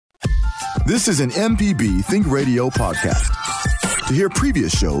This is an MPB Think Radio podcast. To hear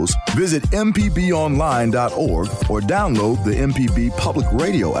previous shows, visit mpbonline.org or download the MPB Public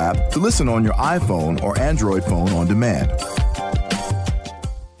Radio app to listen on your iPhone or Android phone on demand.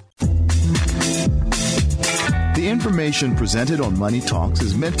 The information presented on Money Talks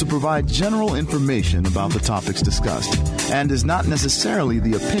is meant to provide general information about the topics discussed and is not necessarily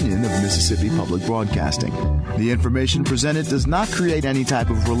the opinion of Mississippi Public Broadcasting. The information presented does not create any type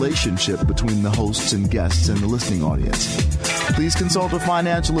of relationship between the hosts and guests and the listening audience. Please consult a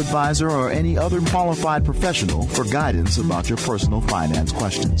financial advisor or any other qualified professional for guidance about your personal finance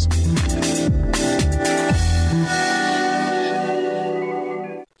questions.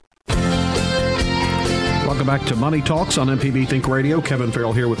 Welcome back to Money Talks on MPB Think Radio. Kevin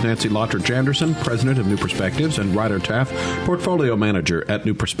Farrell here with Nancy Lottridge Anderson, president of New Perspectives, and Ryder Taff, portfolio manager at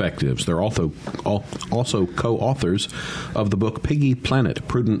New Perspectives. They're also co-authors of the book Piggy Planet,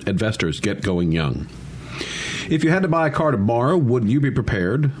 Prudent Investors Get Going Young. If you had to buy a car tomorrow, would you be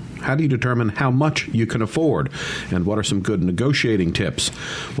prepared? How do you determine how much you can afford? And what are some good negotiating tips?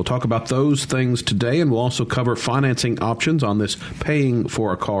 We'll talk about those things today, and we'll also cover financing options on this Paying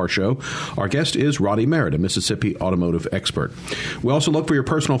for a Car show. Our guest is Roddy Merritt, a Mississippi automotive expert. We also look for your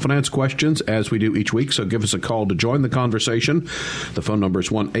personal finance questions as we do each week, so give us a call to join the conversation. The phone number is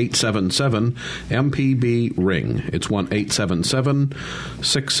 1-877-MPB-RING. It's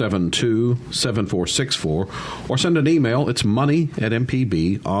 1-877-672-7464. Or send an email. It's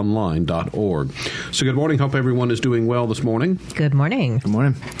money@mpbonline.org. So good morning. Hope everyone is doing well this morning. Good morning. Good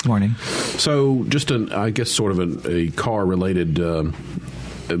morning. Good morning. So just a car-related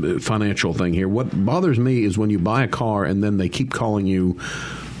financial thing here. What bothers me is when you buy a car and then they keep calling you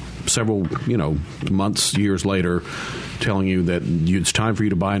several, months, years later, telling you that it's time for you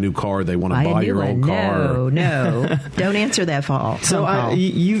to buy a new car. They want to buy your old car. No. Don't answer that call. So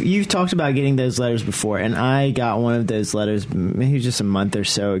you've talked about getting those letters before, and I got one of those letters maybe just a month or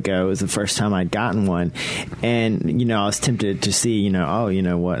so ago. It was the first time I'd gotten one. And, I was tempted to see,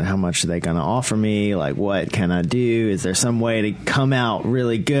 how much are they going to offer me? Like, what can I do? Is there some way to come out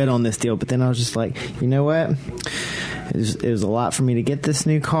really good on this deal? But then I was just like, you know what? It was a lot for me to get this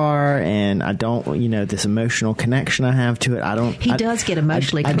new car, and I don't, this emotional connection I have to it. He does get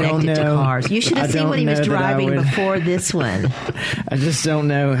emotionally connected to cars. You should have seen what he was driving before this one. I just don't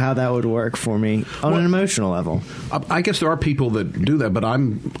know how that would work for me on an emotional level. I guess there are people that do that, but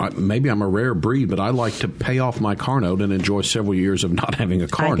maybe I'm a rare breed, but I like to pay off my car note and enjoy several years of not having a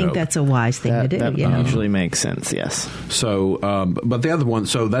car note. I think that's a wise thing to do. That usually makes sense, yes. So, but the other one,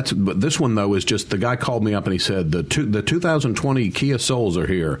 but this one, though, is just the guy called me up and he said, the 2020 Kia Souls are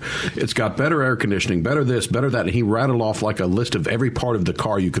here. It's got better air conditioning, better this, better that. And he rattled off like a list of every part of the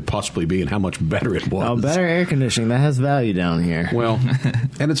car you could possibly be and how much better it was. Oh, better air conditioning. That has value down here. Well,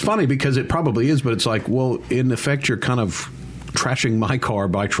 and it's funny because it probably is, but it's like, well, in effect, you're kind of trashing my car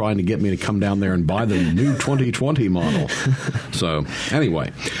by trying to get me to come down there and buy the new 2020 model. So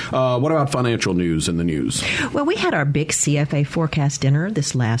anyway, what about financial news in the news? Well, we had our big CFA forecast dinner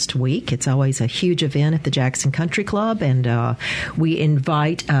this last week. It's always a huge event at the Jackson Country Club, and we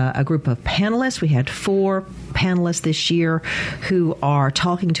invite a group of panelists. We had 4 panelists this year who are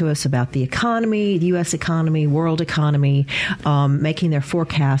talking to us about the economy, the U.S. economy, world economy, making their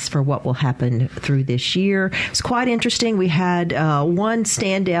forecasts for what will happen through this year. It's quite interesting. We had one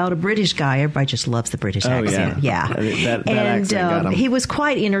standout, a British guy. Everybody just loves the British accent. Yeah. That accent got him. He was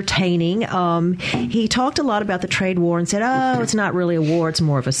quite entertaining. He talked a lot about the trade war and said, it's not really a war, it's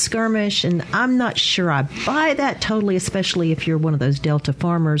more of a skirmish. And I'm not sure I buy that totally, especially if you're one of those Delta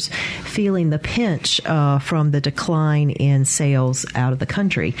farmers feeling the pinch from the decline in sales out of the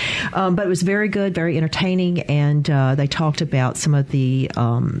country. But it was very good, very entertaining, and they talked about some of the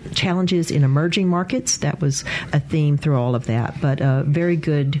challenges in emerging markets. That was a theme through all of that. But a very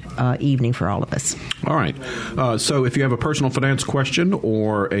good evening for all of us. All right. So if you have a personal finance question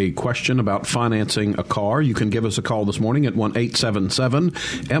or a question about financing a car, you can give us a call this morning at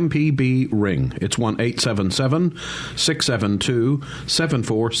 1-877-MPB-RING. It's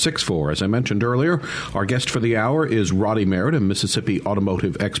 1-877-672-7464. As I mentioned earlier, our guest for the hour is Roddy Merritt, a Mississippi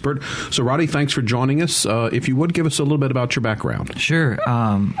automotive expert. So, Roddy, thanks for joining us. If you would give us a little bit about your background. Sure.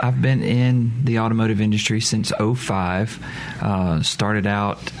 I've been in the automotive industry since 2005. Started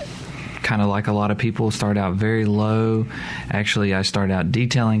out kind of like a lot of people, started out very low. Actually, I started out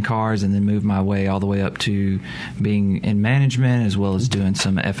detailing cars and then moved my way all the way up to being in management, as well as doing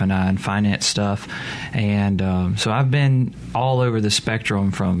some F&I and finance stuff. And so I've been all over the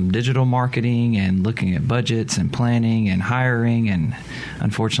spectrum, from digital marketing and looking at budgets and planning and hiring and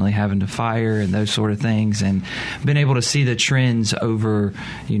unfortunately having to fire and those sort of things, and been able to see the trends over,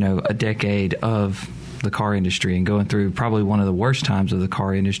 a decade of the car industry, and going through probably one of the worst times of the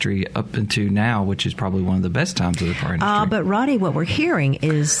car industry up into now, which is probably one of the best times of the car industry. But Roddy, what we're hearing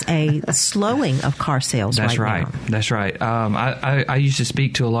is a slowing of car sales. That's right. now. That's right. I used to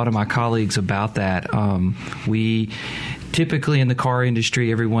speak to a lot of my colleagues about that. We typically in the car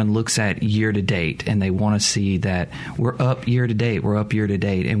industry, everyone looks at year to date, and they want to see that we're up year to date. We're up year to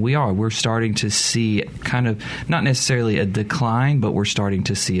date, and we are. We're starting to see kind of not necessarily a decline, but we're starting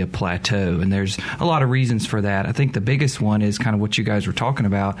to see a plateau, and there's a lot of reasons for that. I think the biggest one is kind of what you guys were talking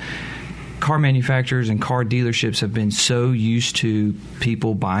about. Car manufacturers and car dealerships have been so used to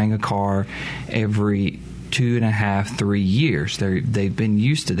people buying a car every 2.5, 3 years. They've been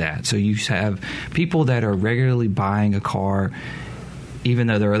used to that. So you have people that are regularly buying a car, even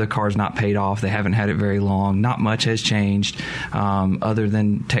though their other car's not paid off. They haven't had it very long. Not much has changed other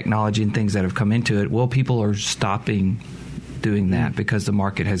than technology and things that have come into it. Well, people are stopping doing that because the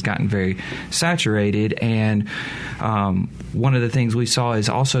market has gotten very saturated. And one of the things we saw is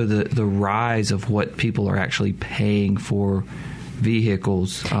also the rise of what people are actually paying for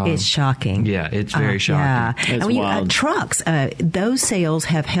vehicles. It's shocking. Yeah, it's very shocking. Yeah. It's and wild. Trucks, those sales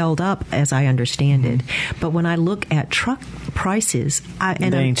have held up, as I understand it. But when I look at truck prices, they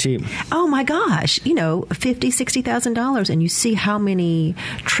ain't cheap. Oh my gosh, $50,000, $60,000, and you see how many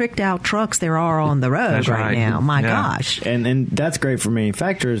tricked out trucks there are on the road That's right now. My Yeah. gosh. And that's great for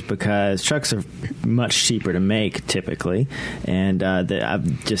manufacturers because trucks are much cheaper to make typically. And I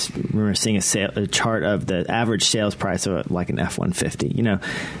just remember seeing a chart of the average sales price of like an F-150.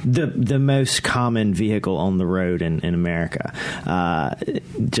 The most common vehicle on the road in America.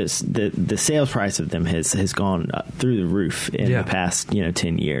 Just the sales price of them has gone up through the roof in the past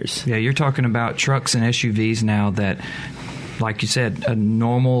 10 years. Yeah, you're talking about trucks and SUVs now that, like you said, a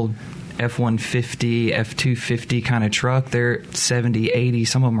normal F-150, F-250 kind of truck, they're $70,000, $80,000,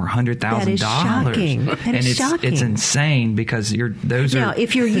 some of them are $100,000. That is shocking. That is shocking. It's insane because Now,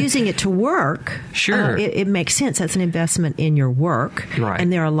 if you're using it to work, sure, it makes sense. That's an investment in your work, right?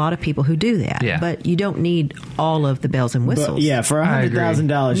 And there are a lot of people who do that. Yeah. But you don't need all of the bells and whistles. But yeah, for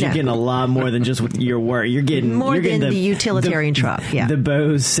 $100,000, you're No. getting a lot more than just with your work. You're getting more getting than the utilitarian truck. Yeah, the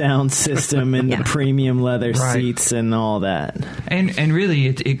Bose sound system and the premium leather seats and all that. And really,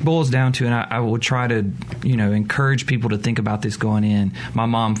 it boils down to, and I will try to, encourage people to think about this going in. My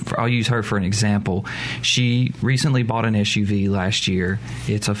mom, I'll use her for an example. She recently bought an SUV last year.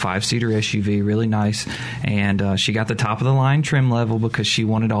 It's a 5-seater SUV, really nice. And she got the top of the line trim level because she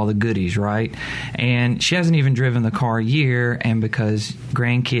wanted all the goodies, right? And she hasn't even driven the car a year. And because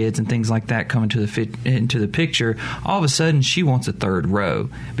grandkids and things like that come into the picture, all of a sudden she wants a third row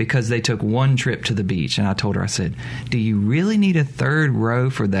because they took one trip to the beach. And I told her, I said, do you really need a third row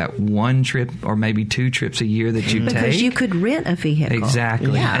for that one trip or maybe 2 trips a year that you take? Because you could rent a vehicle.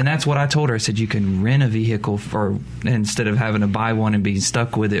 Exactly. Yeah. And that's what I told her. I said, you can rent a vehicle instead of having to buy one and be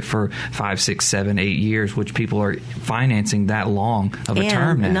stuck with it for 5, 6, 7, 8 years, which people are financing that long of a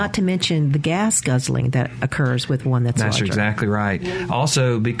term now. And not to mention the gas guzzling that occurs with one that's larger. Exactly right.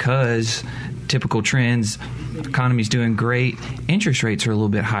 Also, because typical trends, economy's doing great, interest rates are a little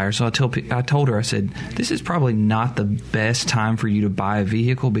bit higher. So I told her, I said, this is probably not the best time for you to buy a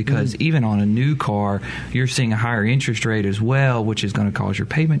vehicle because even on a new car, you're seeing a higher interest rate as well, which is going to cause your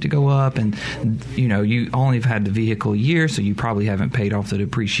payment to go up. And, you only have had the vehicle a year, so you probably haven't paid off the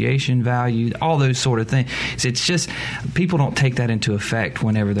depreciation value, all those sort of things. So it's just, people don't take that into effect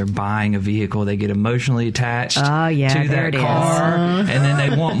whenever they're buying a vehicle. They get emotionally attached to that car, and then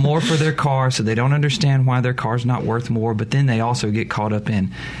they want more for their car, so they don't understand why their car's not worth more. But then they also get caught up in,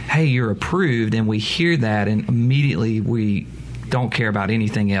 hey, you're approved, and we hear that, and immediately we don't care about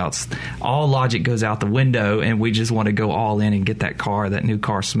anything else. All logic goes out the window, and we just want to go all in and get that car, that new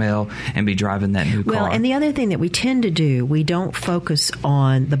car smell, and be driving that new car. Well, and the other thing that we tend to do, we don't focus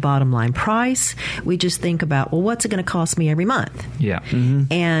on the bottom line price. We just think about, well, what's it going to cost me every month? Yeah.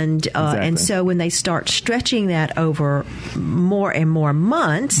 Mm-hmm. And so when they start stretching that over more and more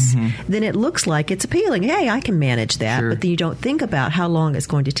months, then it looks like it's appealing. Hey, I can manage that. Sure. But then you don't think about how long it's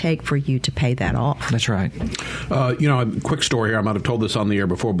going to take for you to pay that off. That's right. A quick story here. I might have told this on the air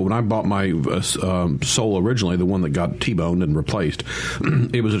before, but when I bought my Soul originally, the one that got T-boned and replaced,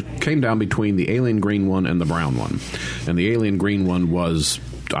 it came down between the alien green one and the brown one. And the alien green one was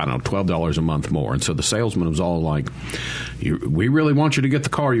I don't know, $12 a month more. And so the salesman was all like, we really want you to get the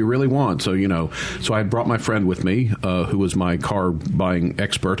car you really want. So, so I brought my friend with me, who was my car buying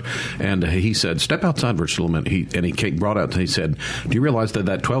expert, and he said, step outside for just a little minute. He brought out, he said, do you realize that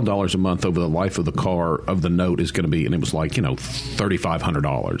 $12 a month over the life of the car, of the note, is going to be, and it was like,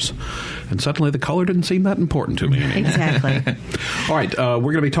 $3,500. And suddenly the color didn't seem that important to me anymore. Exactly. All right,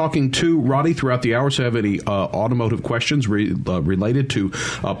 we're going to be talking to Roddy throughout the hour, so if you have any automotive questions related to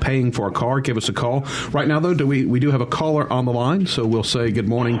paying for a car, give us a call. Right now, though, we do have a caller on the line, so we'll say good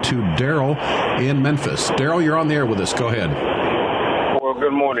morning to Daryl in Memphis. Daryl, you're on the air with us. Go ahead. Well,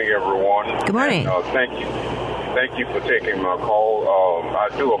 good morning, everyone. Good morning. And, thank you for taking my call. I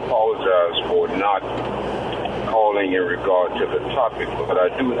do apologize for not calling in regard to the topic, but I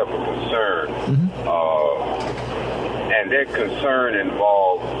do have a concern. And that concern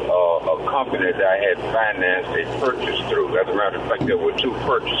involves a company that I had financed a purchase through. As a matter of fact, there were two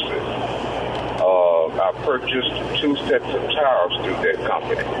purchases. I purchased 2 sets of tires through that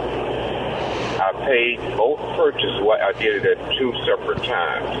company. I paid both purchases. I did it at 2 separate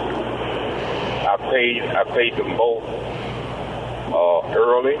times. I paid them both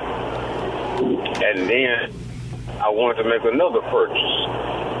early, and then I wanted to make another purchase.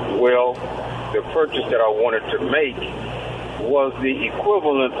 Well, the purchase that I wanted to make was the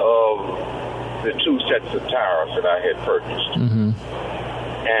equivalent of the 2 sets of tires that I had purchased.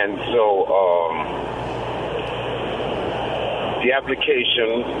 And so the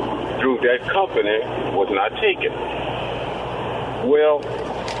application through that company was not taken. Well,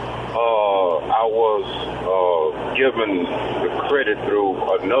 I was given the credit through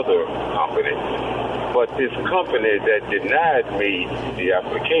another company, but this company that denied me the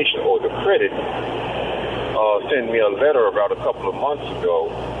application or the credit sent me a letter about a couple of months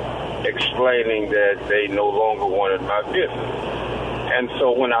ago explaining that they no longer wanted my business. And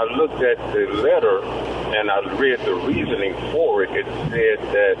so when I looked at the letter and I read the reasoning for it, it said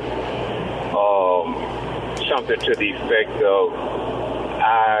that something to the effect of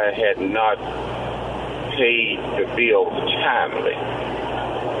I had not paid the bills timely,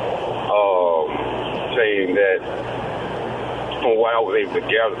 saying that from what I was able to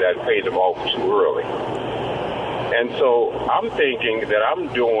gather, that I paid them off too early. And so I'm thinking that I'm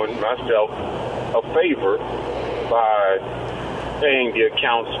doing myself a favor by paying the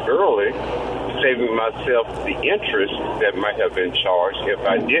accounts early, saving myself the interest that might have been charged if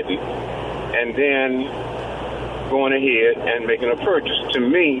I didn't, and then going ahead and making a purchase. To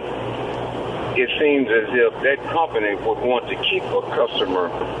me, it seems as if that company would want to keep a customer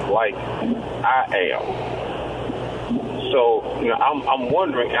like I am. So, I'm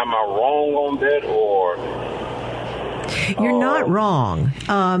wondering, am I wrong on that, or? You're not wrong.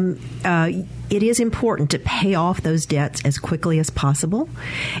 It is important to pay off those debts as quickly as possible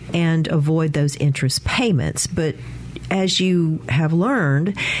and avoid those interest payments. But as you have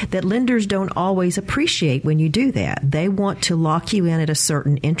learned, that lenders don't always appreciate when you do that. They want to lock you in at a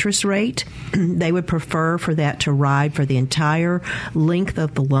certain interest rate. They would prefer for that to ride for the entire length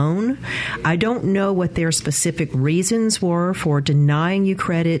of the loan. I don't know what their specific reasons were for denying you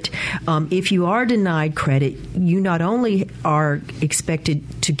credit. If you are denied credit, you not only are expected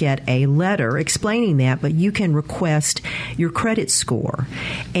to get a letter explaining that, but you can request your credit score.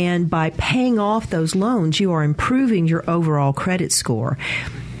 And by paying off those loans, you are improving your overall credit score.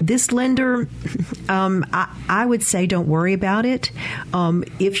 This lender, I would say don't worry about it.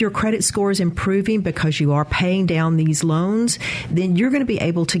 If your credit score is improving because you are paying down these loans, then you're going to be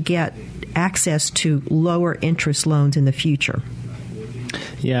able to get access to lower interest loans in the future.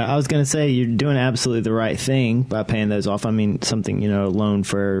 Yeah, I was going to say you're doing absolutely the right thing by paying those off. I mean, something, a loan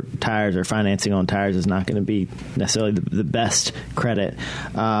for tires or financing on tires is not going to be necessarily the best credit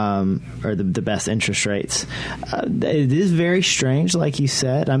or the best interest rates. It is very strange, like you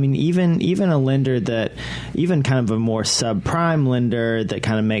said. I mean, even a lender that, even kind of a more subprime lender that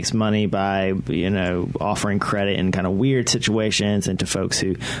kind of makes money by, offering credit in kind of weird situations and to folks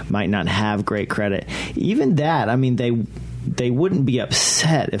who might not have great credit. Even that, I mean, they wouldn't be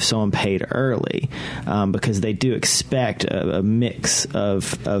upset if someone paid early because they do expect a mix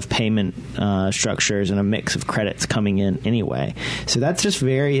of payment structures and a mix of credits coming in anyway. So that's just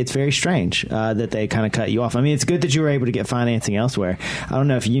it's very strange that they kind of cut you off. I mean, it's good that you were able to get financing elsewhere. I don't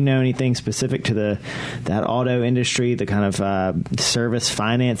know if you know anything specific to that auto industry, the kind of service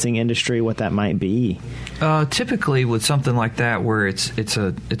financing industry, what that might be. Typically with something like that where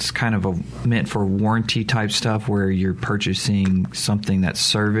it's kind of meant for warranty type stuff where you're purchasing purchasing something that's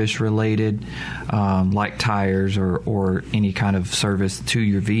service related, like tires or any kind of service to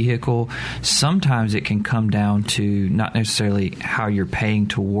your vehicle, sometimes it can come down to not necessarily how you're paying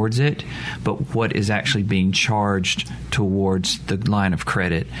towards it, but what is actually being charged towards the line of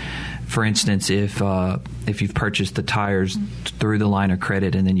credit. For instance, if you've purchased the tires through the line of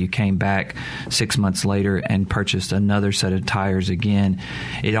credit and then you came back 6 months later and purchased another set of tires again,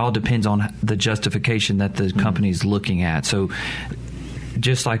 it all depends on the justification that the company's looking at. So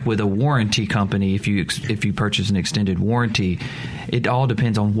just like with a warranty company, if you purchase an extended warranty, it all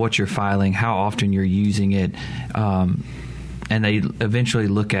depends on what you're filing, how often you're using it, and they eventually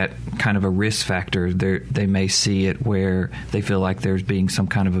look at kind of a risk factor. They may see it where they feel like there's being some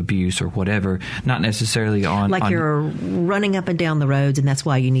kind of abuse or whatever, not necessarily you're running up and down the roads, and that's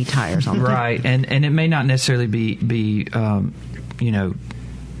why you need tires on. Right, and it may not necessarily be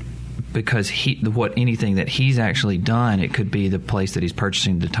because anything that he's actually done. It could be the place that he's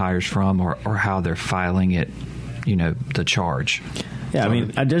purchasing the tires from, or how they're filing it, the charge. Yeah, I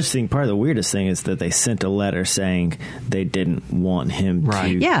mean, I just think part of the weirdest thing is that they sent a letter saying they didn't want him to.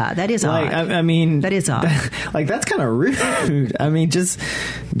 Yeah, that is odd. I mean, that is odd. That's kind of rude. I mean, just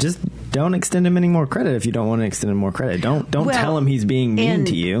don't extend him any more credit if you don't want to extend him more credit. Don't tell him he's being mean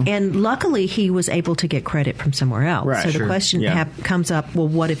to you. And luckily, he was able to get credit from somewhere else. Right, so the question comes up, well,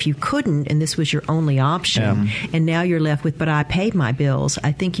 what if you couldn't and this was your only option? Yeah. And now you're left with, but I paid my bills.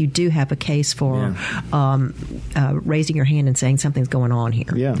 I think you do have a case for raising your hand and saying something's going on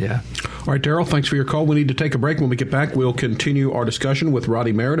here. Yeah. All right, Daryl, thanks for your call. We need to take a break. When we get back, we'll continue our discussion with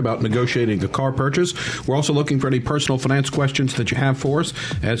Roddy Merritt about negotiating a car purchase. We're also looking for any personal finance questions that you have for us,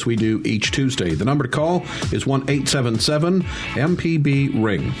 as we do each Tuesday. The number to call is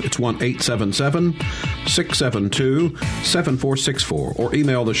 1-877-MPB-RING. It's 1-877-672-7464. Or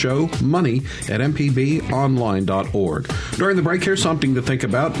email the show, money@mpbonline.org. During the break, here's something to think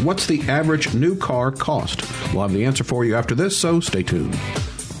about. What's the average new car cost? We'll have the answer for you after this, so stay tuned.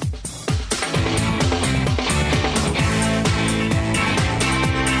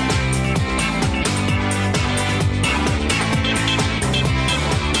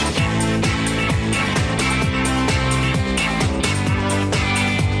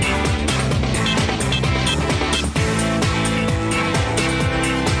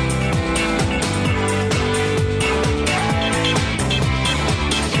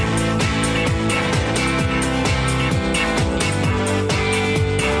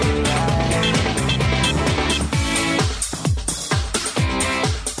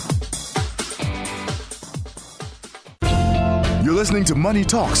 Listening to Money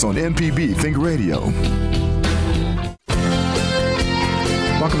Talks on MPB Think Radio.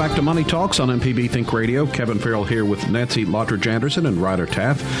 Welcome back to Money Talks on MPB Think Radio. Kevin Farrell here with Nancy Lottridge Anderson and Ryder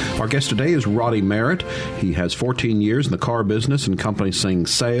Taff. Our guest today is Roddy Merritt. He has 14 years in the car business, encompassing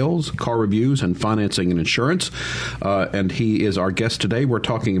sales, car reviews, and financing and insurance. And he is our guest today. We're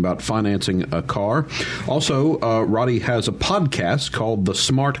talking about financing a car. Also, Roddy has a podcast called The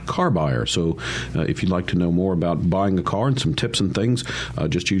Smart Car Buyer. So if you'd like to know more about buying a car and some tips and things,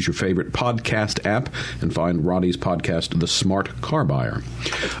 just use your favorite podcast app and find Roddy's podcast, The Smart Car Buyer.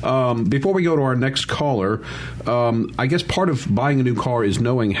 Before we go to our next caller, I guess part of buying a new car is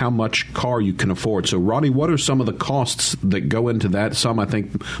knowing how much car you can afford. So, Roddy, what are some of the costs that go into that? Some, I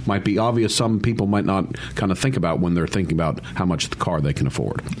think, might be obvious. Some people might not kind of think about when they're thinking about how much the car they can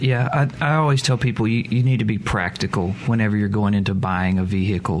afford. Yeah, I always tell people you need to be practical whenever you're going into buying a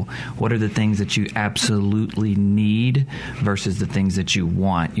vehicle. What are the things that you absolutely need versus the things that you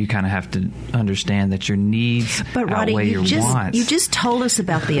want? You kind of have to understand that your needs outweigh your wants. You just told us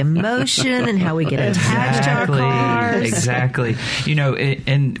about the emotion and how we get attached to our cars. Exactly.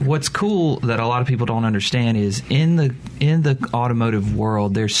 And what's cool that a lot of people don't understand is in the automotive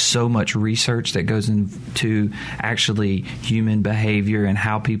world, there's so much research that goes into actually human behavior and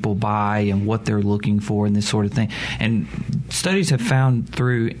how people buy and what they're looking for and this sort of thing. And studies have found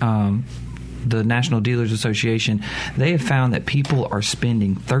through the National Dealers Association, they have found that people are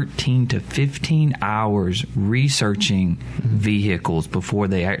spending 13 to 15 hours researching vehicles before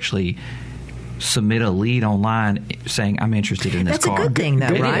they actually submit a lead online saying, I'm interested in this car. That's a good thing, though,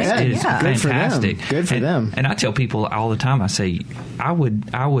 right? It is fantastic. Good for them. And I tell people all the time, I say, I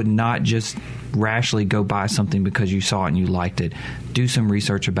would not just rashly go buy something because you saw it and you liked it. Do some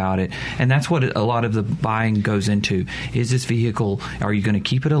research about it. And that's what a lot of the buying goes into. Is this vehicle, are you going to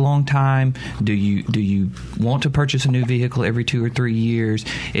keep it a long time? Do you want to purchase a new vehicle every 2 or 3 years?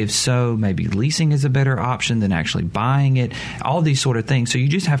 If so, maybe leasing is a better option than actually buying it. All these sort of things. So you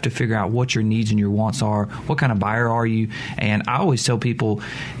just have to figure out what your needs and your wants are. What kind of buyer are you? And I always tell people,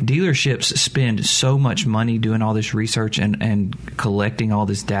 dealerships spend so much money doing all this research and collecting all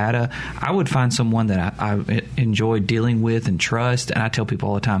this data. I would find someone that I enjoy dealing with and trust. And I tell people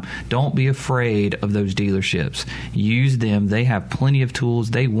all the time, don't be afraid of those dealerships. Use them. They have plenty of tools.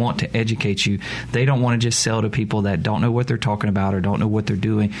 They want to educate you. They don't want to just sell to people that don't know what they're talking about or don't know what they're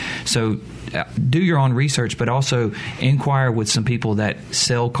doing. So do your own research, but also inquire with some people that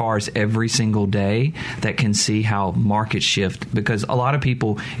sell cars every single day that can see how markets shift. Because a lot of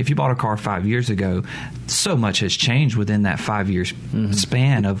people, if you bought a car 5 years ago, so much has changed within that 5 year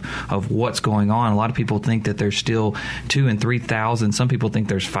span of what's going on. A lot of people think that there's still $2,000 and $3,000. Some people think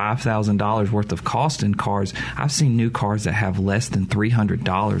there's $5,000 worth of cost in cars. I've seen new cars that have less than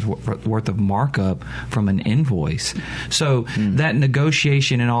 $300 worth of markup from an invoice. So that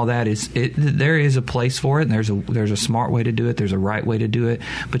negotiation and all that there is a place for it, and there's a smart way to do it. There's a right way to do it,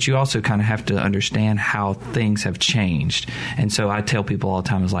 but you also kind of have to understand how things have changed. And so I tell people all the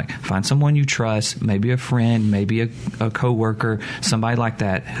time, is like, find someone you trust, maybe a friend, maybe a coworker, somebody like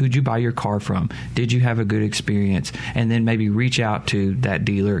that. Who'd you buy your car from? Did you have a good experience? And then maybe reach out to that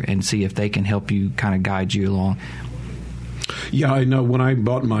dealer and see if they can help you kind of guide you along. Yeah, I know. When I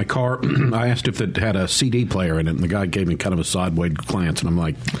bought my car, I asked if it had a CD player in it, and the guy gave me kind of a sideways glance, and I'm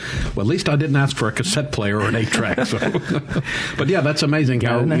like, well, at least I didn't ask for a cassette player or an 8-track. So. But yeah, that's amazing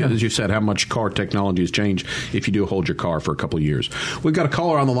how, as you said, how much car technology has changed if you do hold your car for a couple of years. We've got a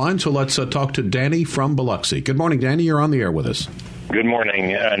caller on the line, so let's talk to Danny from Biloxi. Good morning, Danny. You're on the air with us. Good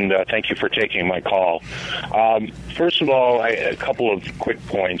morning, and thank you for taking my call. First of all, a couple of quick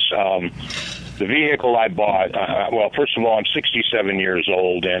points. The vehicle I bought, well, first of all, I'm 67 years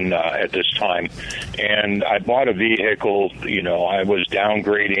old and at this time, and I bought a vehicle, I was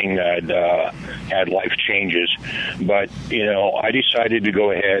downgrading, I'd had life changes, but, I decided to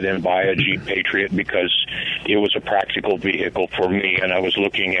go ahead and buy a Jeep Patriot because it was a practical vehicle for me, and I was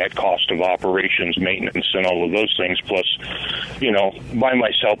looking at cost of operations, maintenance, and all of those things, plus, by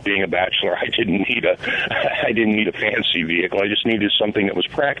myself being a bachelor, I didn't need a fancy vehicle. I just needed something that was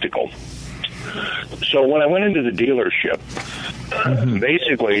practical. So when I went into the dealership,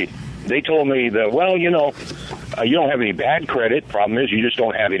 basically they told me that, well, you don't have any bad credit. Problem is you just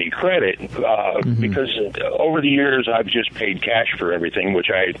don't have any credit because over the years I've just paid cash for everything, which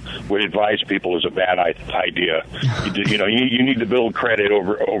I would advise people is a bad idea. You need to build credit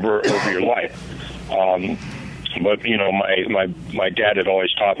over your life. But, my dad had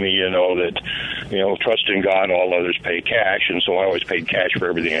always taught me, that, trust in God, all others pay cash. And so I always paid cash for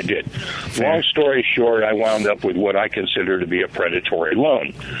everything I did. Fair. Long story short, I wound up with what I consider to be a predatory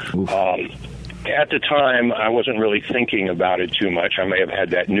loan. At the time, I wasn't really thinking about it too much. I may have had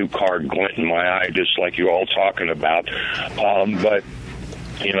that new car glint in my eye, just like you all talking about. But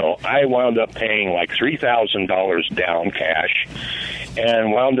I wound up paying like $3,000 down cash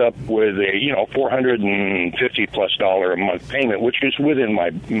and wound up with a, $450+ a month payment, which is within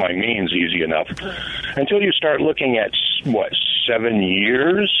my means easy enough. Until you start looking at, 7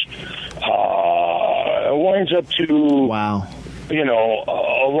 years, it winds up to... Wow. A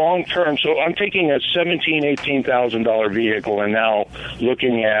long term. So I'm taking a $17,000, $18,000 vehicle and now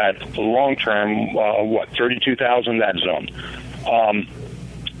looking at long term, $32,000, that zone.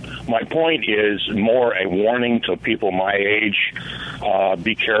 My point is more a warning to people my age.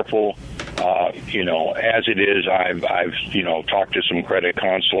 Be careful. As it is, I've talked to some credit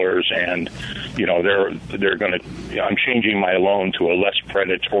counselors, and they're going to. I'm changing my loan to a less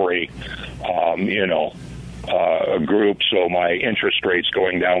predatory, group, so my interest rate's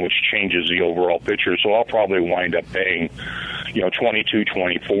going down, which changes the overall picture. So I'll probably wind up paying,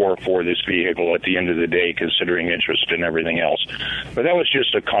 $22,000, $24,000 for this vehicle at the end of the day, considering interest and everything else. But that was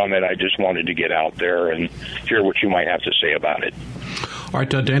just a comment I just wanted to get out there and hear what you might have to say about it. All right,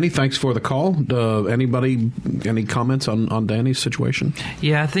 Danny, thanks for the call. Any comments on Danny's situation?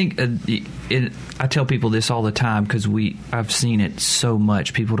 Yeah, I think I tell people this all the time because I've seen it so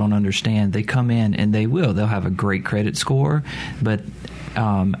much. People don't understand. They come in and they'll have a great credit score, but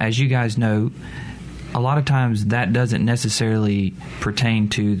as you guys know, a lot of times that doesn't necessarily pertain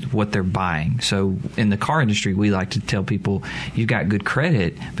to what they're buying. So in the car industry, we like to tell people you've got good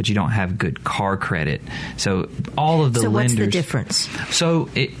credit, but you don't have good car credit. So all of the lenders. So what's the difference? So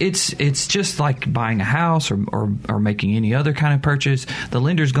it's just like buying a house or making any other kind of purchase. The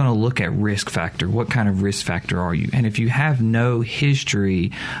lender's going to look at risk factor. What kind of risk factor are you? And if you have no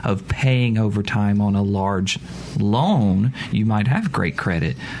history of paying over time on a large loan, you might have great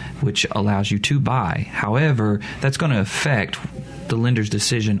credit, which allows you to buy. However, that's going to affect the lender's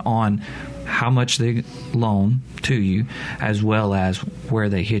decision on how much they loan to you, as well as where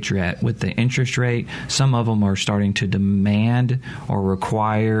they hit you at with the interest rate. Some of them are starting to demand or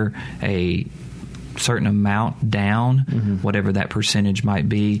require a certain amount down, whatever that percentage might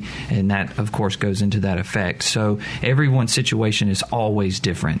be, and that of course goes into that effect. So everyone's situation is always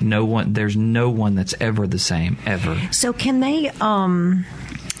different. There's no one that's ever the same, ever. So can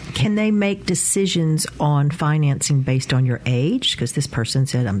they make decisions on financing based on your age? Because this person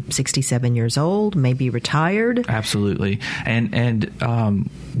said, I'm 67 years old, maybe retired. Absolutely. And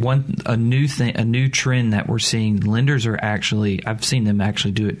a new trend that we're seeing, lenders are actually, I've seen them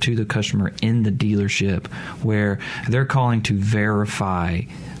actually do it to the customer in the dealership, where they're calling to verify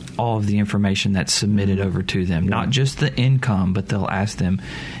all of the information that's submitted over to them, not just the income, but they'll ask them,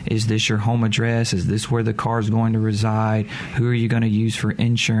 is this your home address? Is this where the car is going to reside? Who are you going to use for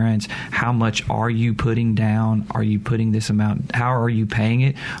insurance? How much are you putting down? Are you putting this amount? How are you paying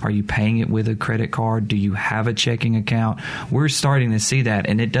it? Are you paying it with a credit card? Do you have a checking account? We're starting to see that,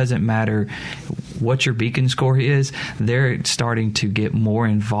 and it doesn't matter what your Beacon score is. They're starting to get more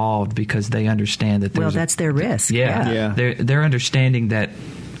involved because they understand that that's their risk. Yeah. They're understanding that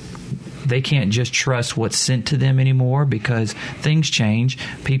they can't just trust what's sent to them anymore, because things change.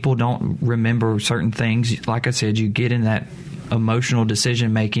 People don't remember certain things. Like I said, you get in that emotional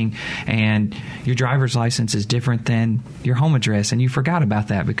decision making, and your driver's license is different than your home address, and you forgot about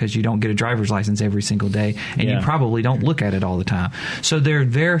that because you don't get a driver's license every single day, and you probably don't look at it all the time. So they're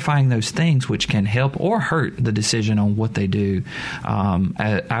verifying those things, which can help or hurt the decision on what they do.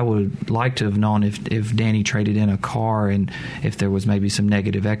 I would like to have known if Danny traded in a car and if there was maybe some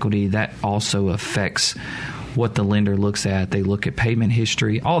negative equity, that also affects what the lender looks at. They look at payment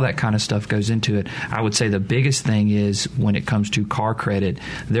history. All that kind of stuff goes into it. I would say the biggest thing is when it comes to car credit,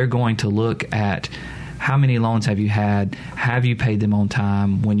 they're going to look at how many loans have you had? Have you paid them on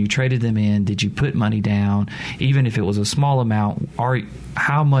time? When you traded them in, did you put money down? Even if it was a small amount,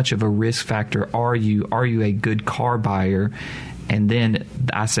 how much of a risk factor are you? Are you a good car buyer? And then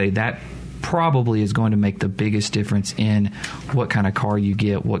I say that probably is going to make the biggest difference in what kind of car you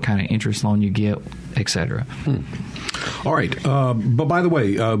get, what kind of interest loan you get, etc. All right. But by the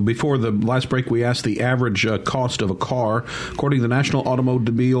way, before the last break, we asked the average cost of a car. According to the National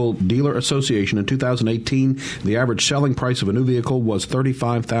Automobile Dealer Association, in 2018, the average selling price of a new vehicle was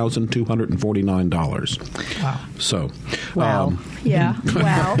 $35,249. Wow. So, wow. Yeah.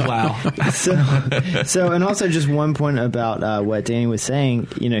 Wow. Wow. So, and also just one point about what Danny was saying.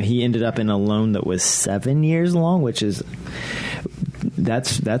 You know, he ended up in a loan that was 7 years long, which is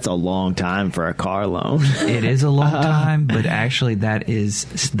that's a long time for a car loan. It is a long time, but actually that is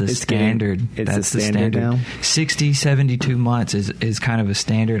the standard. That's the standard now? 60, 72 months is kind of a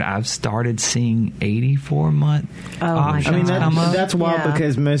standard. I've started seeing 84-month options. I mean, that's wild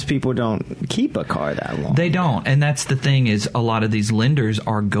because most people don't keep a car that long. They don't, and that's the thing is a lot of these lenders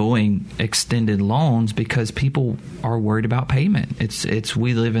are going extended loans because people are worried about payment. It's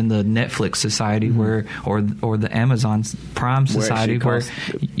we live in the Netflix society where or the Amazon Prime society where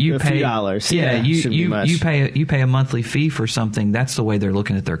you pay $dollars. You pay a monthly fee for something. That's the way they're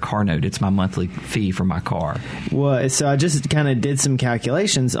looking at their car note. It's my monthly fee for my car. Well, so I just kind of did some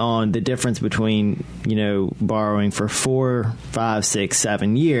calculations on the difference between borrowing for 4, 5, 6,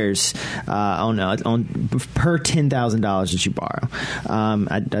 7 years on per $10,000 that you borrow.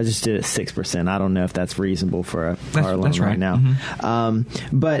 I just did it 6%. I don't know if that's reasonable for a car loan right now.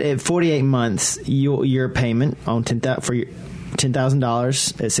 Mm-hmm. But at 48 months, your payment on $10,000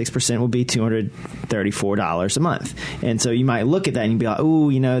 at 6% will be $234 a month. And so you might look at that and you'd be like,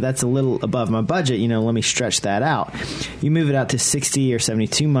 ooh, that's a little above my budget. Let me stretch that out. You move it out to 60 or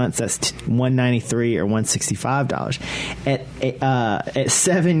 72 months, that's $193 or $165. At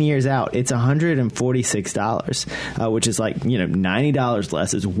 7 years out, it's $146, which is like, $90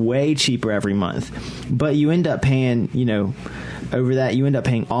 less. It's way cheaper every month. But you end up paying, over that, you end up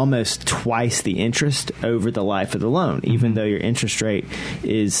paying almost twice the interest over the life of the loan, even though your interest rate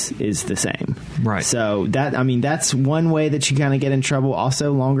is the same. Right. So that's one way that you kind of get in trouble.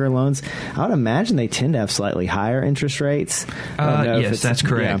 Also, longer loans, I would imagine they tend to have slightly higher interest rates. Yes, that's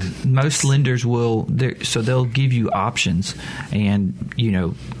correct. Yeah. Most lenders will, so they'll give you options, and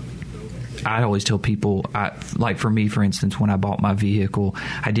I always tell people, like for me, for instance, when I bought my vehicle,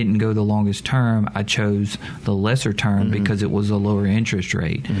 I didn't go the longest term. I chose the lesser term because it was a lower interest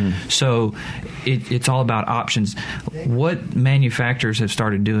rate. So it's all about options. What manufacturers have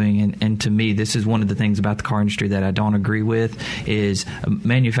started doing, and to me, this is one of the things about the car industry that I don't agree with, is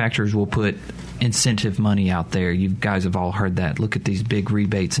manufacturers will put incentive money out there. You guys have all heard that. Look at these big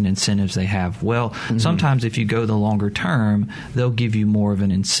rebates and incentives they have. Well, sometimes if you go the longer term, they'll give you more of an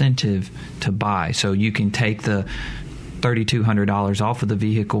incentive to buy. So you can take the $3,200 off of the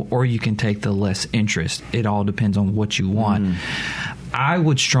vehicle, or you can take the less interest. It all depends on what you want. I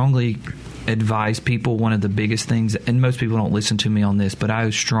would strongly advise people, one of the biggest things, and most people don't listen to me on this, but I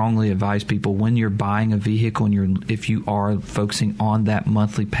would strongly advise people, when you're buying a vehicle and if you are focusing on that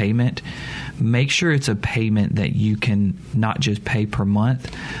monthly payment, make sure it's a payment that you can not just pay per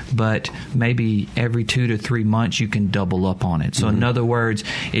month, but maybe every 2 to 3 months you can double up on it. So in other words,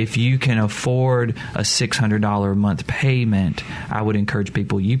 if you can afford a $600 a month payment, I would encourage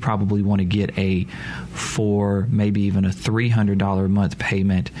people, you probably want to get a $400, maybe even a $300 a month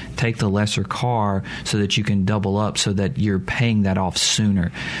payment. Take the lesser car so that you can double up, so that you're paying that off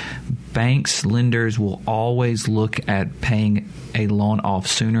sooner. Banks, lenders will always look at paying a loan off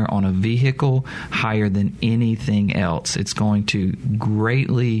sooner on a vehicle higher than anything else. It's going to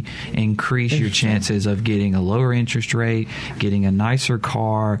greatly increase your chances of getting a lower interest rate, getting a nicer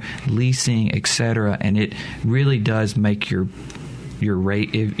car, leasing, etc. And it really does make your rate,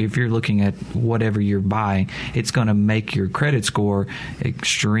 if you're looking at whatever you're buying, it's going to make your credit score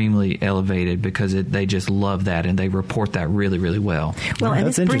extremely elevated, because they just love that and they report that really, really well. Well, and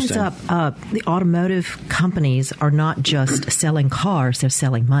this brings up the automotive companies are not just selling cars, they're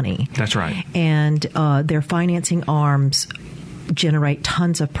selling money. That's right. And their financing arms generate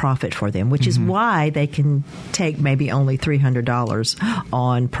tons of profit for them, which is why they can take maybe only $300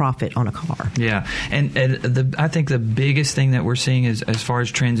 on profit on a car. Yeah, and I think the biggest thing that we're seeing is, as far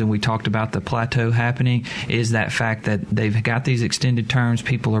as trends, and we talked about the plateau happening, is that fact that they've got these extended terms.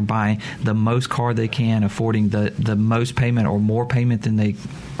 People are buying the most car they can, affording the most payment or more payment than they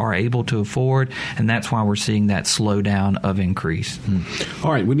are able to afford, and that's why we're seeing that slowdown of increase.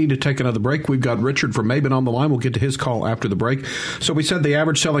 All right, we need to take another break. We've got Richard from Maben on the line. We'll get to his call after the break. So we said the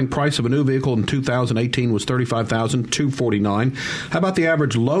average selling price of a new vehicle in 2018 was $35,249. How about the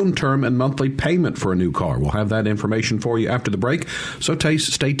average loan term and monthly payment for a new car? We'll have that information for you after the break. So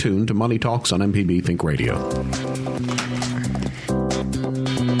stay tuned to Money Talks on MPB Think Radio.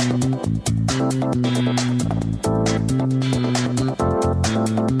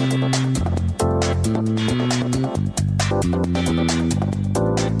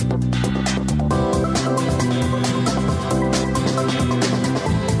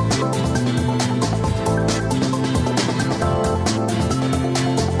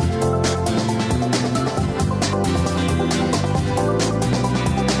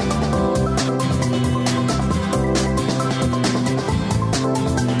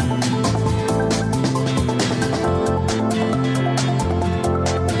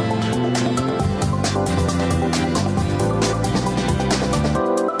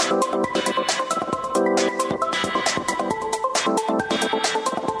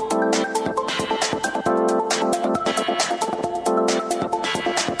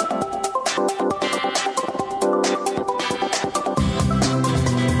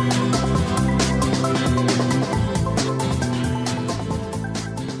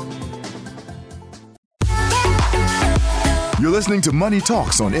 You're listening to Money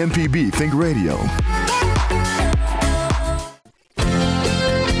Talks on MPB Think Radio.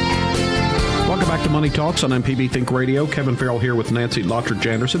 Welcome back to Money Talks on MPB Think Radio. Kevin Farrell here with Nancy Lottridge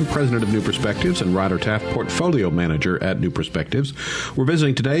Anderson, president of New Perspectives, and Ryder Taft, portfolio manager at New Perspectives. We're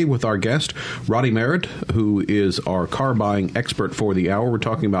visiting today with our guest, Roddy Merritt, who is our car buying expert for the hour. We're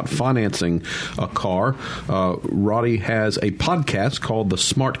talking about financing a car. Roddy has a podcast called The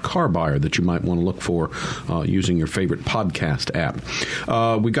Smart Car Buyer that you might want to look for using your favorite podcast app.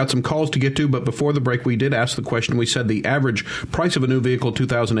 We got some calls to get to, but before the break, we did ask the question. We said the average price of a new vehicle in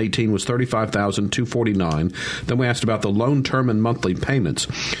 2018 was $35,249. $1,249. Then we asked about the loan term and monthly payments.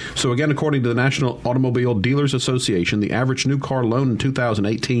 So again, according to the National Automobile Dealers Association, the average new car loan in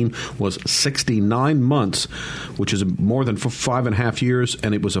 2018 was 69 months, which is more than 5.5 years,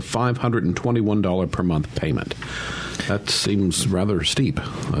 and it was a $521 per month payment. That seems rather steep.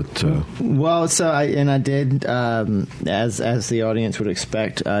 Well, I did, as the audience would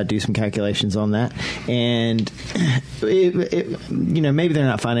expect, do some calculations on that, and maybe they're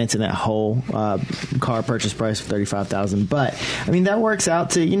not financing that whole car purchase price of $35,000, but I mean that works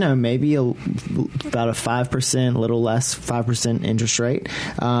out to maybe about a 5%, a little less 5% interest rate,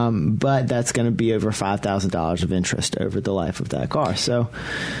 but that's going to be over $5,000 of interest over the life of that car. So.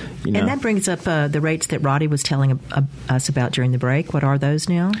 And that brings up the rates that Roddy was telling us about during the break. What are those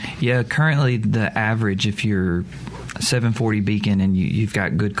now? Yeah, currently the average, if you're 740 Beacon and you've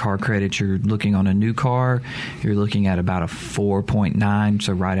got good car credit, you're looking on a new car, you're looking at about a 4.9,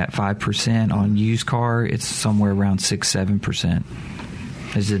 so right at 5%. On used car, it's somewhere around 6-7%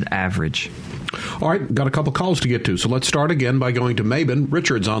 is the average. All right, got a couple calls to get to, so let's start again by going to Mabin.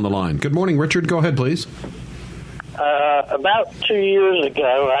 Richard's on the line. Good morning, Richard. Go ahead, please. About 2 years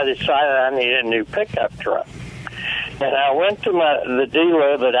ago, I decided I needed a new pickup truck. And I went to the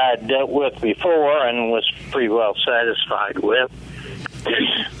dealer that I had dealt with before and was pretty well satisfied with,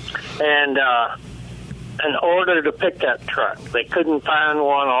 and ordered a pickup truck. They couldn't find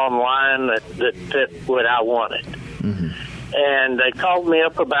one online that fit what I wanted. Mm-hmm. And they called me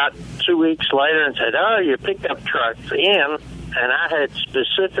up about 2 weeks later and said, "Oh, your pickup truck's in." And I had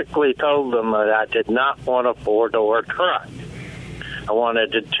specifically told them that I did not want a 4-door truck. I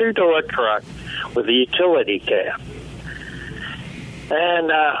wanted a 2-door truck with a utility cab. And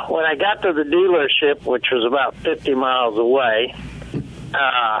when I got to the dealership, which was about 50 miles away,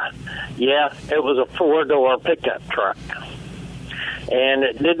 it was a 4-door pickup truck. And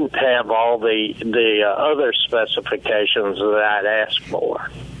it didn't have all the other specifications that I'd asked for.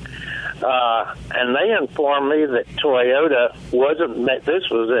 And they informed me that Toyota this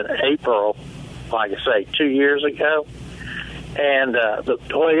was in April, like I say, 2 years ago, and the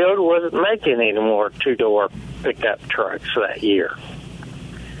Toyota wasn't making any more 2-door pickup trucks that year.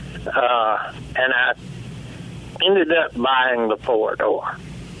 And I ended up buying the 4-door.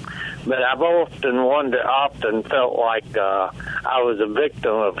 But I've often felt like I was a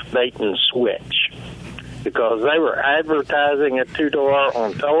victim of bait and switch, because they were advertising a 2-door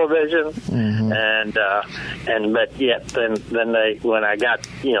on television, mm-hmm. But yet then when I got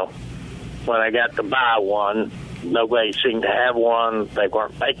to buy one, nobody seemed to have one. They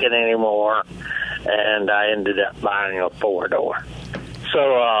weren't making anymore, and I ended up buying a 4-door.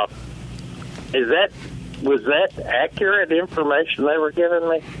 So, was that accurate information they were giving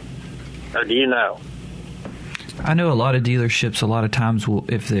me, or do you know? I know a lot of dealerships, a lot of times,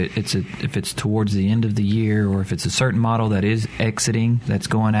 if it's towards the end of the year, or if it's a certain model that is exiting, that's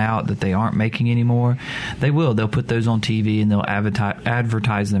going out, that they aren't making anymore, they'll put those on TV and they'll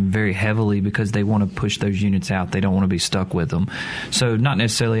advertise them very heavily because they want to push those units out. They don't want to be stuck with them. So not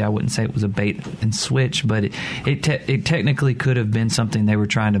necessarily, I wouldn't say it was a bait and switch, but it technically could have been something they were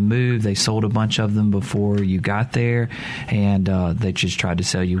trying to move. They sold a bunch of them before you got there, and they just tried to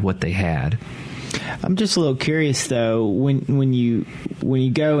sell you what they had. I'm just a little curious, though, when you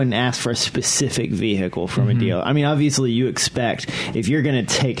go and ask for a specific vehicle from mm-hmm. a dealer. I mean, obviously, you expect if you're going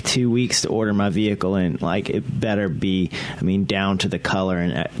to take 2 weeks to order my vehicle, and like it better be, down to the color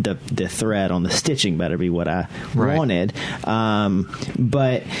and the thread on the stitching better be what I wanted.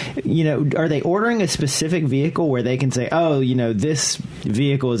 But are they ordering a specific vehicle where they can say, oh, this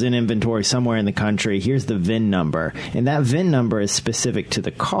vehicle is in inventory somewhere in the country. Here's the VIN number, and that VIN number is specific to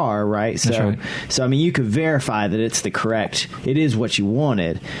the car, right? That's right. So, you could verify that it is what you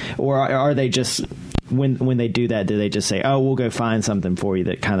wanted. Or are they just, when they do that, do they just say, oh, we'll go find something for you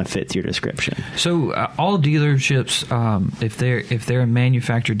that kind of fits your description? So all dealerships, if they're a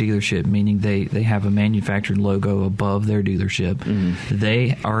manufactured dealership, meaning they have a manufactured logo above their dealership, mm-hmm.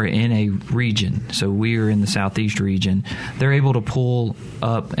 they are in a region. So we are in the Southeast region. They're able to pull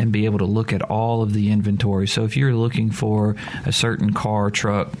up and be able to look at all of the inventory. So if you're looking for a certain car,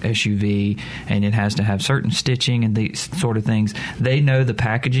 truck, SUV, and it has to have certain stitching and these sort of things, they know the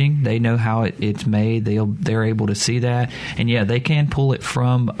packaging. They know how it's made. they're able to see that, and they can pull it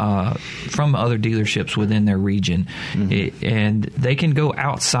from other dealerships within their region, and they can go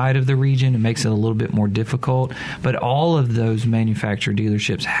outside of the region. It makes it a little bit more difficult, but all of those manufacturer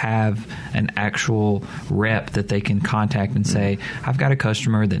dealerships have an actual rep that they can contact and say, I've got a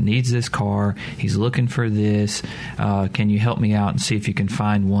customer that needs this car, he's looking for this, can you help me out and see if you can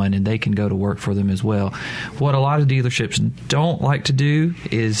find one, and they can go to work for them as well. What a lot of dealerships don't like to do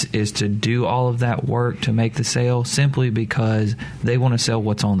is to do all of that work to make the sale, simply because they want to sell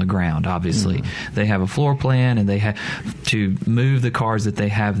what's on the ground. Obviously, they have a floor plan and they have to move the cars that they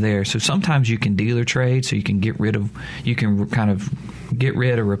have there. So sometimes you can dealer trade, so you can kind of get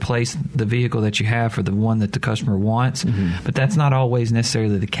rid or replace the vehicle that you have for the one that the customer wants, but that's not always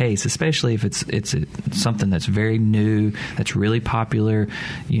necessarily the case, especially if it's something that's very new, that's really popular.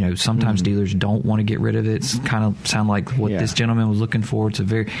 Sometimes dealers don't want to get rid of it. It's kind of sound like what this gentleman was looking for. It's a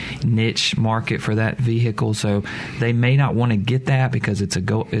very niche market for that vehicle, so they may not want to get that because it's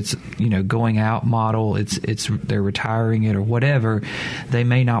going out model. They're retiring it or whatever. They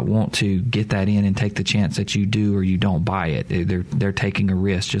may not want to get that in and take the chance that you do or you don't buy it. They're taking a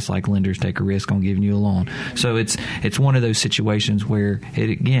risk, just like lenders take a risk on giving you a loan. So it's one of those situations where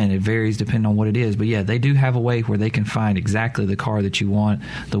it varies depending on what it is. But they do have a way where they can find exactly the car that you want,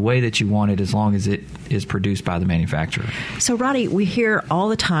 the way that you want it, as long as it is produced by the manufacturer. So, Roddy, we hear all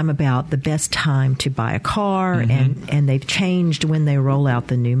the time about the best time to buy a car, and they've changed when they roll out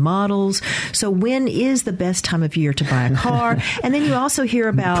the new models. So when is the best time of year to buy a car? And then you also hear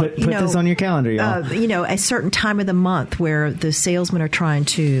about put this on your calendar, y'all. A certain time of the month where the salesmen are trying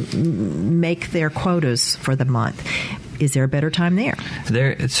to make their quotas for the month. Is there a better time there?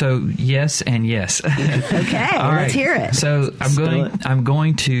 So yes and yes. Okay, let's hear it. So I'm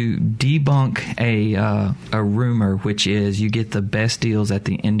going to debunk a rumor, which is you get the best deals at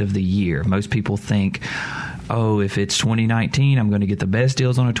the end of the year. Most people think, if it's 2019, I'm going to get the best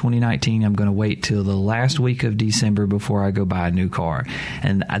deals on a 2019. I'm going to wait till the last week of December before I go buy a new car.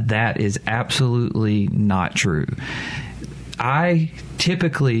 And that is absolutely not true. I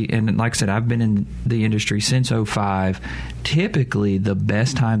typically, and like I said, I've been in the industry since 2005. Typically, the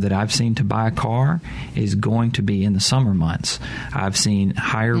best time that I've seen to buy a car is going to be in the summer months. I've seen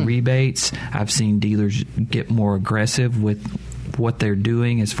higher rebates. I've seen dealers get more aggressive with what they're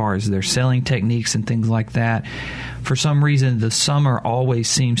doing as far as their selling techniques and things like that. For some reason, the summer always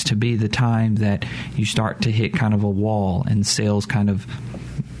seems to be the time that you start to hit kind of a wall, and sales kind of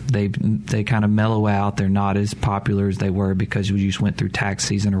they kind of mellow out. They're not as popular as they were because we just went through tax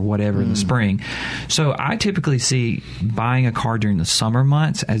season or whatever in the spring. So I typically see buying a car during the summer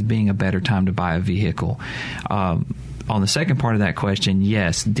months as being a better time to buy a vehicle. On the second part of that question,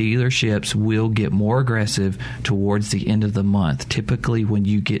 yes, dealerships will get more aggressive towards the end of the month. Typically, when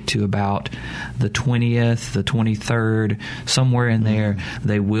you get to about the 20th, the 23rd, somewhere in there,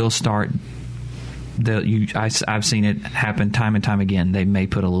 they will start. I've seen it happen time and time again. They may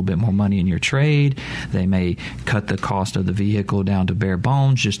put a little bit more money in your trade. They may cut the cost of the vehicle down to bare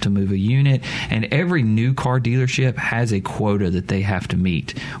bones just to move a unit. And every new car dealership has a quota that they have to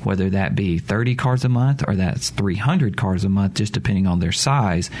meet, whether that be 30 cars a month or that's 300 cars a month, just depending on their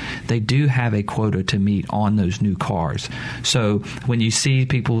size. They do have a quota to meet on those new cars. So when you see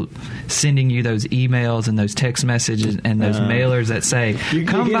people sending you those emails and those text messages and those mailers that say,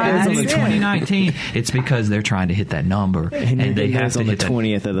 come buy the new 2019, it's because they're trying to hit that number, and they have to hit the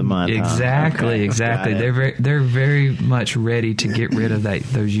 20th of the month. Exactly, exactly. They're very much ready to get rid of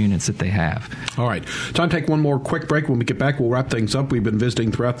those units that they have. All right, time to take one more quick break. When we get back, we'll wrap things up. We've been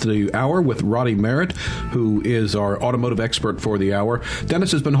visiting throughout the hour with Roddy Merritt, who is our automotive expert for the hour.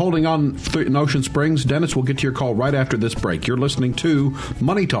 Dennis has been holding on in Ocean Springs. Dennis, we'll get to your call right after this break. You're listening to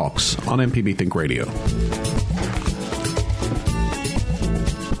Money Talks on MPB Think Radio.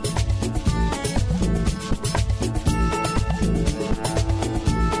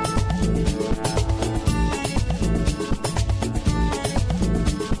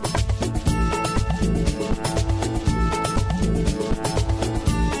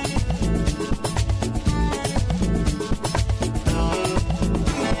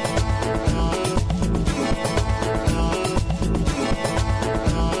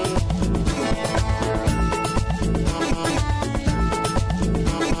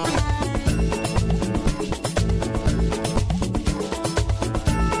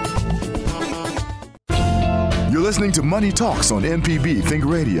 Listening to Money Talks on MPB Think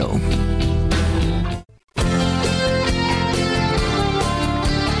Radio.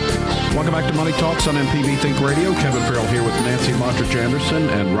 Welcome back to Money Talks on MPB Think Radio. Kevin Farrell here with Nancy Lottridge Anderson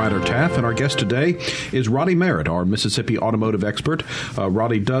and Ryder Taff. And our guest today is Roddy Merritt, our Mississippi automotive expert.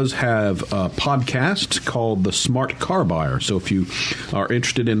 Roddy does have a podcast called The Smart Car Buyer. So if you are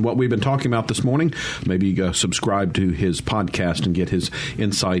interested in what we've been talking about this morning, maybe subscribe to his podcast and get his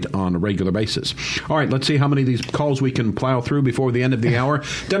insight on a regular basis. All right, let's see how many of these calls we can plow through before the end of the hour.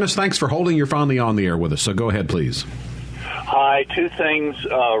 Dennis, thanks for holding. You're finally on the air with us. So go ahead, please. Hi, two things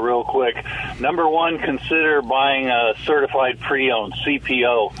real quick. Number one, consider buying a certified pre-owned,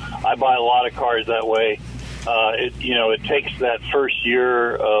 CPO. I buy a lot of cars that way. It takes that first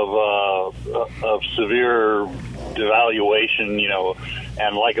year of severe devaluation,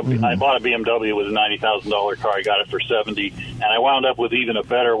 and I bought a BMW. It was a $90,000 car. I got it for $70,000, and I wound up with even a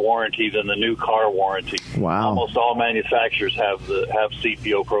better warranty than the new car warranty. Wow! Almost all manufacturers have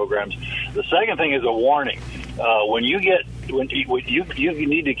CPO programs. The second thing is a warning. When you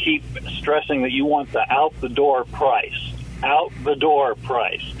need to keep stressing that you want the out the door price,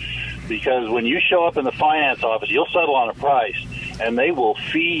 because when you show up in the finance office, you'll settle on a price, and they will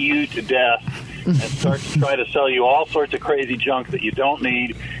fee you to death and start to try to sell you all sorts of crazy junk that you don't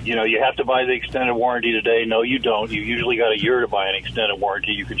need. You have to buy the extended warranty today. No, you don't. You usually got a year to buy an extended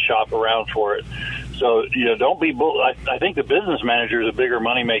warranty. You can shop around for it. So, don't be I think the business manager is a bigger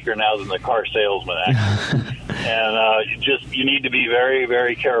moneymaker now than the car salesman, actually. And you need to be very,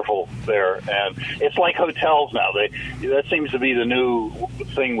 very careful there. And it's like hotels now. That seems to be the new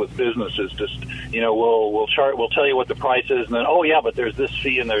thing with businesses. Just, we'll tell you what the price is, and then, oh, yeah, but there's this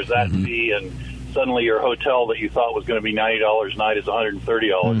fee and there's that fee, and suddenly your hotel that you thought was going to be $90 a night is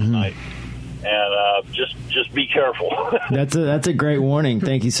 $130 a night. And just be careful. That's a great warning.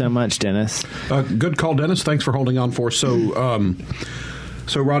 Thank you so much, Dennis. Good call, Dennis. Thanks for holding on for us.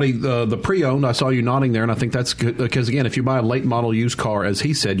 So, Roddy, the pre-owned, I saw you nodding there, and I think that's good because, again, if you buy a late model used car, as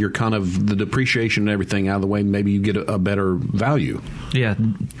he said, you're kind of the depreciation and everything out of the way. Maybe you get a better value. Yeah,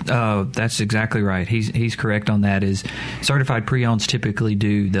 that's exactly right. He's correct on that. Is certified pre-owns typically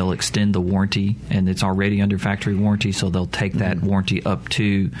they'll extend the warranty, and it's already under factory warranty, so they'll take that warranty up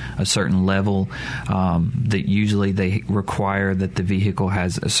to a certain level. That usually they require that the vehicle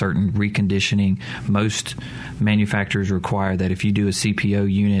has a certain reconditioning. Most manufacturers require that if you do a CPO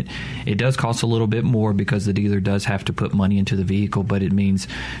unit, it does cost a little bit more because the dealer does have to put money into the vehicle, but it means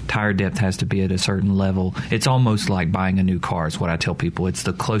tire depth has to be at a certain level. It's almost like buying a new car is what I tell people. It's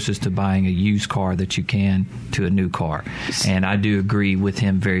the closest to buying a used car that you can to a new car. And I do agree with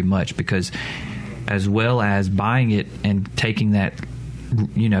him very much because as well as buying it and taking that,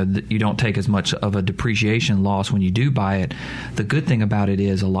 you don't take as much of a depreciation loss when you do buy it. The good thing about it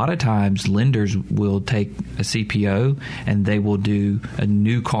is a lot of times lenders will take a CPO and they will do a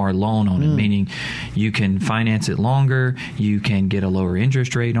new car loan on it, meaning you can finance it longer, you can get a lower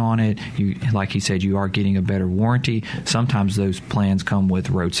interest rate on it. Like he said, you are getting a better warranty. Sometimes those plans come with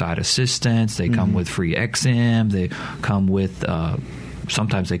roadside assistance, they come with free XM, they come with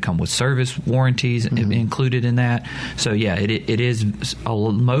sometimes they come with service warranties included in that. So, yeah, it is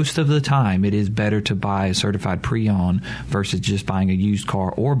most of the time it is better to buy a certified pre-owned versus just buying a used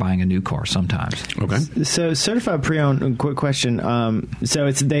car or buying a new car sometimes. Okay. So, certified pre-owned, quick question. So,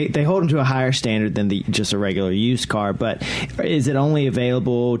 it's they hold them to a higher standard than just a regular used car, but is it only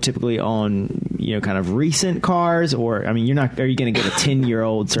available typically on, kind of recent cars? Or, are you going to get a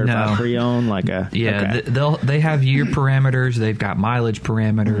 10-year-old certified pre-owned? They have year parameters. They've got mileage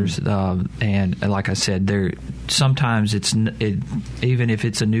parameters, and like I said, sometimes even if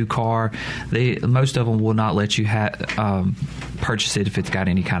it's a new car, most of them will not let you purchase it if it's got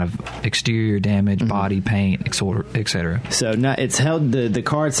any kind of exterior damage, body paint, etc. So it's held the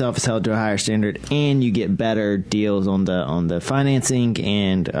car itself is held to a higher standard, and you get better deals on the financing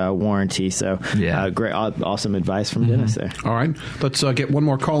and warranty. So great, awesome advice from Dennis there. All right, let's get one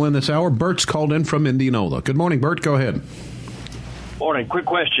more call in this hour. Bert's called in from Indianola. Good morning, Bert. Go ahead. Morning. Quick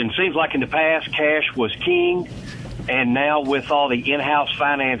question. Seems like in the past cash was king, and now with all the in-house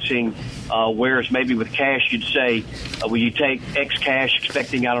financing, whereas maybe with cash you'd say, will you take X cash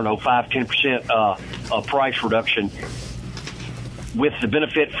expecting, 5-10% price reduction, with the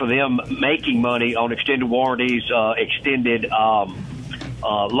benefit for them making money on extended warranties, extended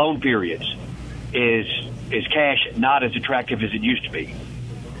loan periods, is cash not as attractive as it used to be?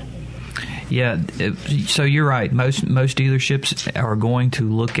 Yeah, so you're right. Most dealerships are going to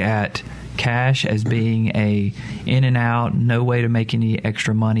look at cash as being a in and out, no way to make any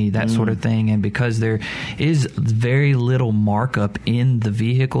extra money, that sort of thing. And because there is very little markup in the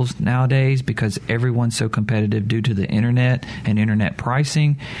vehicles nowadays, because everyone's so competitive due to the internet and internet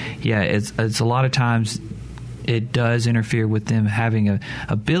pricing, it's a lot of times it does interfere with them having a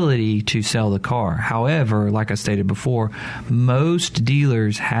ability to sell the car. However, like I stated before, most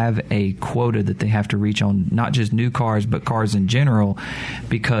dealers have a quota that they have to reach on not just new cars, but cars in general,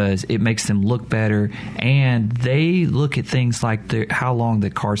 because it makes them look better, and they look at things like how long the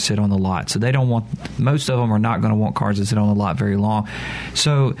cars sit on the lot. So they don't want, most of them are not going to want cars that sit on the lot very long.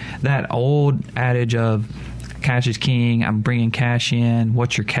 So that old adage of cash is king, I'm bringing cash in,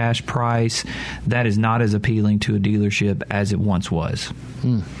 what's your cash price, that is not as appealing to a dealership as it once was.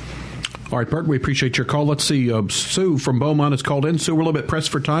 All right, Bert, we appreciate your call. Let's see, Sue from Beaumont has called in. Sue, we're a little bit pressed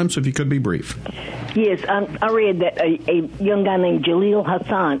for time, so if you could be brief. Yes, I read that a young guy named Jalil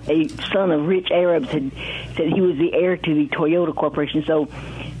Hassan, a son of rich Arabs, had said he was the heir to the Toyota Corporation. So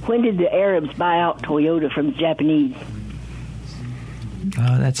when did the Arabs buy out Toyota from the Japanese?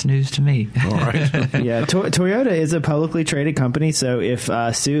 That's news to me. All right. Yeah, Toyota is a publicly traded company, so if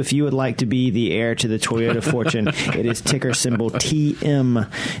Sue, if you would like to be the heir to the Toyota fortune, it is ticker symbol TM,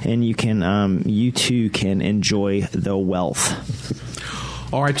 and you too can enjoy the wealth.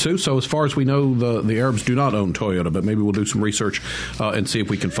 All right, Sue. So as far as we know, the Arabs do not own Toyota, but maybe we'll do some research and see if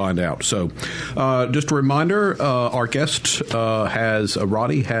we can find out. So just a reminder, our guest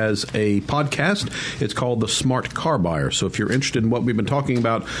Roddy has a podcast. It's called The Smart Car Buyer. So if you're interested in what we've been talking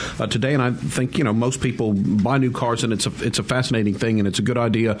about today, and I think most people buy new cars, and it's a fascinating thing, and it's a good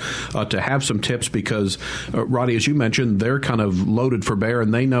idea to have some tips because, Roddy, as you mentioned, they're kind of loaded for bear,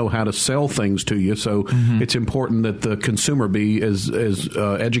 and they know how to sell things to you. So it's important that the consumer be as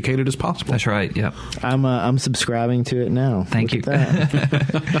educated as possible. That's right. Yep. I'm subscribing to it now. Thank you.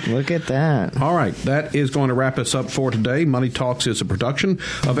 Look at that. All right, that is going to wrap us up for today. Money Talks is a production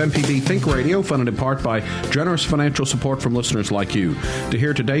of MPB Think Radio, funded in part by generous financial support from listeners like you. To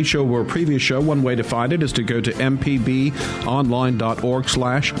hear today's show or a previous show, one way to find it is to go to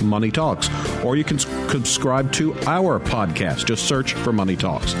mpbonline.org/Money Talks, or you can subscribe to our podcast. Just search for Money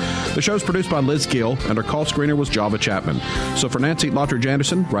Talks. The show's produced by Liz Gill, and our call screener was Java Chapman. So for Nancy Lottridge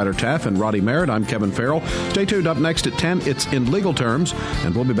Anderson, Ryder Taff, and Roddy Merritt, I'm Kevin Farrell. Stay tuned. Up next at 10, it's In Legal Terms,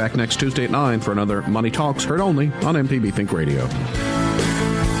 and we'll be back next Tuesday at 9 for another Money Talks, heard only on MPB Think Radio.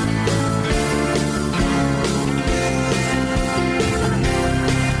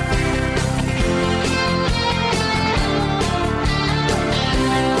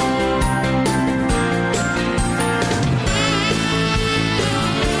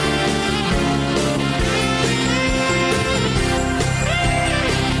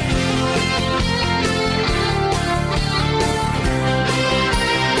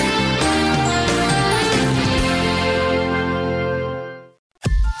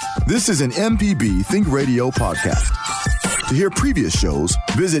 This is an MPB Think Radio podcast. To hear previous shows,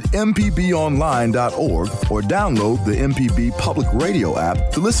 visit mpbonline.org or download the MPB Public Radio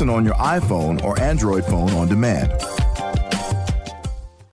app to listen on your iPhone or Android phone on demand.